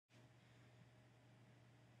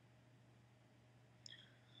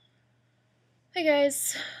Hey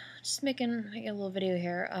guys, just making a little video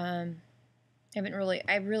here. I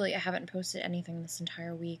haven't posted anything this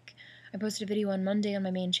entire week. I posted a video on Monday on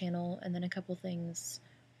my main channel, and then a couple things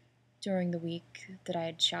during the week that I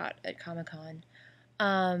had shot at Comic-Con.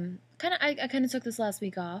 I kind of took this last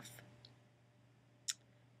week off,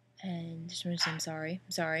 and just want to say I'm sorry.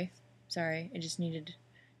 I just needed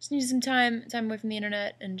some time away from the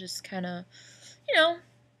internet, and just kind of,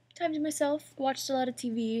 time to myself. Watched a lot of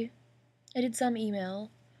TV. I did some email.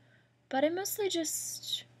 But I mostly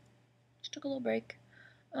just took a little break.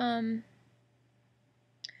 I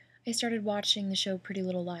started watching the show Pretty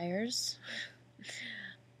Little Liars.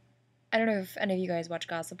 I don't know if any of you guys watch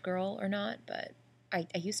Gossip Girl or not, but I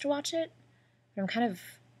used to watch it, but I'm kind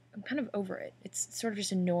of over it. It's sort of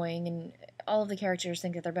just annoying, and all of the characters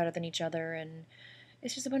think that they're better than each other, and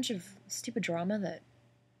it's just a bunch of stupid drama that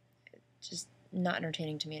just not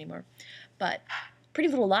entertaining to me anymore. But Pretty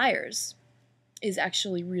Little Liars is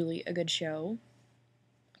actually really a good show.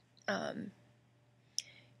 I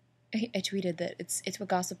tweeted that it's what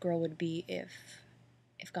Gossip Girl would be if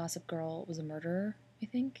Gossip Girl was a murderer, I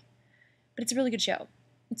think. But it's a really good show.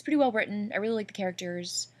 It's pretty well written. I really like the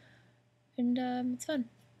characters, and it's fun.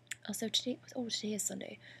 Also, today is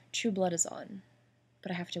Sunday. True Blood is on,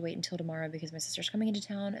 but I have to wait until tomorrow because my sister's coming into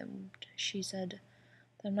town, and she said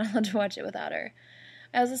that I'm not allowed to watch it without her.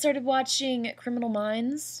 I also started watching Criminal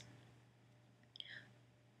Minds.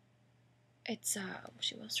 It's I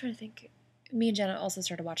was trying to think. Me and Jenna also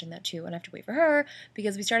started watching that too, and I have to wait for her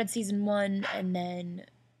because we started season 1 and then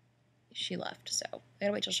she left, so I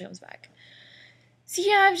gotta wait till she comes back. So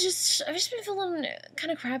yeah, I've just been feeling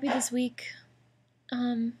kind of crappy this week.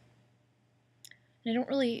 And I don't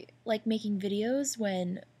really like making videos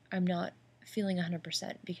when I'm not feeling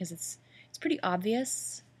 100% because it's pretty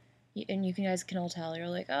obvious, and you guys can all tell. You're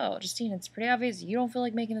like, oh, Justine, it's pretty obvious you don't feel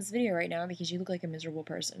like making this video right now because you look like a miserable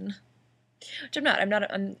person. Which I'm not.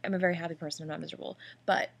 I'm a very happy person. I'm not miserable.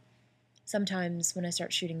 But sometimes when I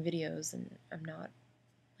start shooting videos and I'm not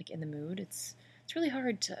like in the mood, it's really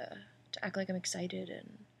hard to act like I'm excited and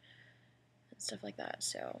stuff like that.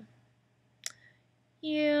 So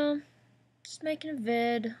yeah, just making a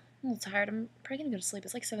vid. I'm a little tired. I'm probably gonna go to sleep.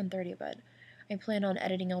 It's like 7:30, but I plan on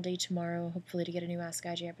editing all day tomorrow, hopefully to get a new Ask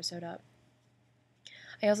IJ episode up.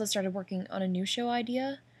 I also started working on a new show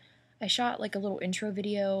idea. I shot like a little intro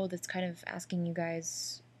video that's kind of asking you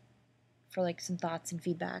guys for like some thoughts and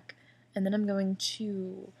feedback, and then I'm going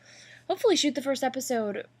to hopefully shoot the first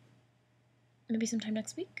episode maybe sometime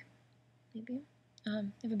next week. Maybe. I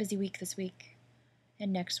have a busy week this week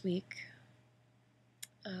and next week.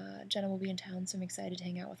 Jenna will be in town, so I'm excited to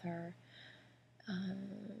hang out with her. What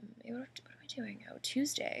am I doing? Oh,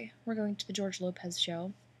 Tuesday we're going to the George Lopez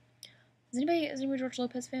show. Is anybody a George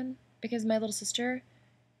Lopez fan? Because my little sister,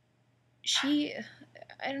 I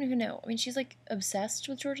don't even know. I mean, she's like obsessed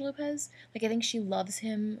with George Lopez. Like, I think she loves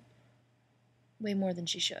him way more than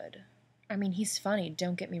she should. I mean, he's funny,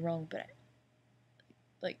 don't get me wrong, but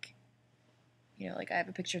like, like I have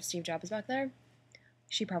a picture of Steve Jobs back there.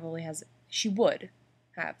 She would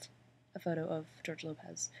have a photo of George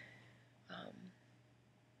Lopez.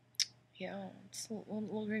 Yeah, it's a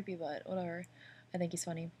little creepy, but whatever. I think he's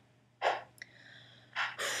funny. Boy.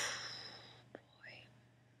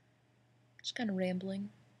 Just kind of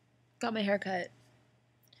rambling. Got my hair cut.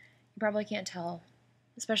 You probably can't tell,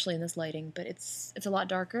 especially in this lighting, but it's a lot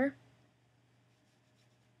darker.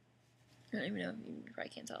 I don't even know. You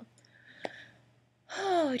probably can't tell.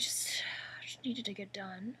 Oh, I just needed to get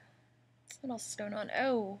done. What else is going on?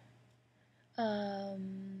 Oh,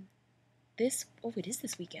 it is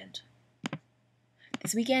this weekend.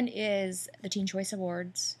 This weekend is the Teen Choice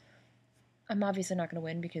Awards. I'm obviously not going to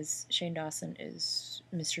win because Shane Dawson is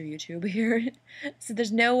Mr. YouTube here. So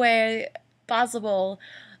there's no way possible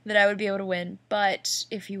that I would be able to win. But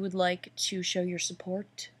if you would like to show your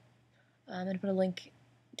support, I'm going to put a link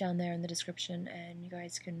down there in the description and you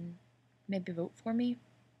guys can maybe vote for me.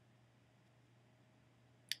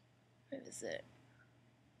 Where is it?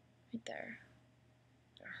 Right there.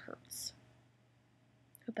 It hurts.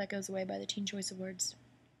 Hope that goes away by the Teen Choice Awards.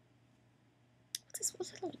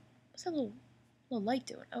 What's that little light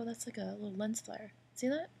doing? Oh, that's like a little lens flare. See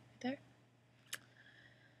that? Right there?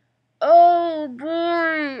 Oh,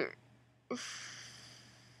 boy!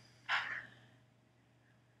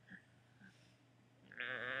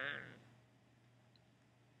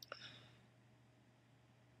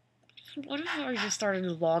 What if I just started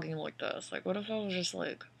vlogging like this? Like, what if I was just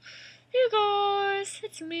like, hey guys,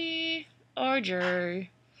 it's me, RJ.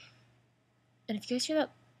 And if you guys hear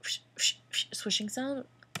that swishing sound,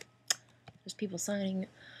 there's people signing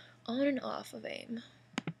on and off of AIM.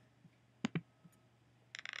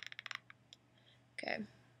 Okay,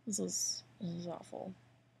 this is awful.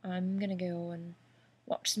 I'm gonna go and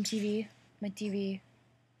watch some TV. My TV.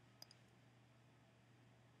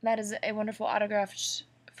 That is a wonderful autographed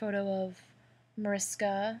photo of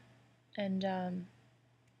Mariska and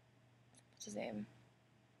what's his name?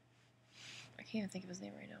 I can't even think of his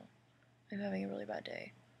name right now. I'm having a really bad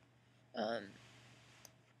day.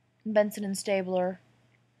 Benson and Stabler,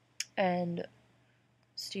 and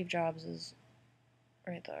Steve Jobs is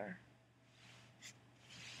right there.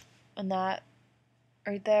 And that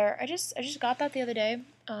right there, I just got that the other day.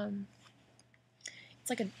 It's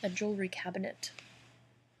like a jewelry cabinet.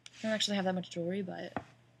 I don't actually have that much jewelry, but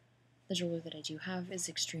the jewelry that I do have is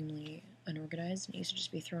extremely unorganized and it used to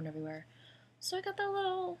just be thrown everywhere. So I got that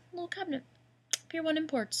little cabinet. Pier 1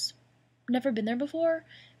 Imports. Never been there before,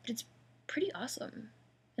 but it's pretty awesome.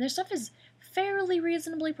 And their stuff is fairly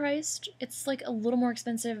reasonably priced. It's like a little more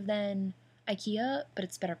expensive than IKEA, but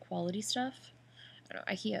it's better quality stuff. I don't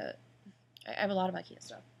know, IKEA, I have a lot of IKEA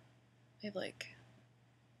stuff. I have like,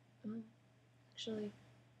 actually,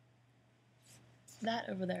 that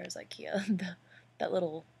over there is IKEA. That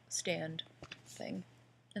little stand thing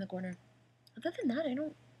in the corner. Other than that,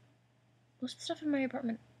 most of the stuff in my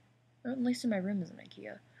apartment, or at least in my room, isn't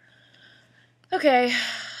IKEA. Okay.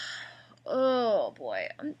 Oh boy.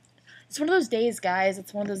 It's one of those days, guys.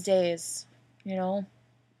 It's one of those days. You know?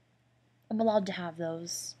 I'm allowed to have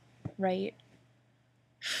those, right?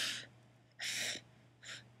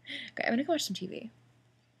 Okay, I'm gonna go watch some TV.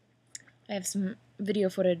 I have some video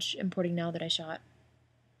footage importing now that I shot.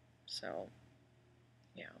 So,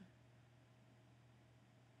 yeah.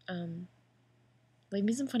 Leave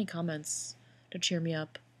me some funny comments to cheer me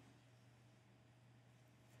up.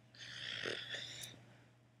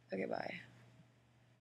 Okay, bye.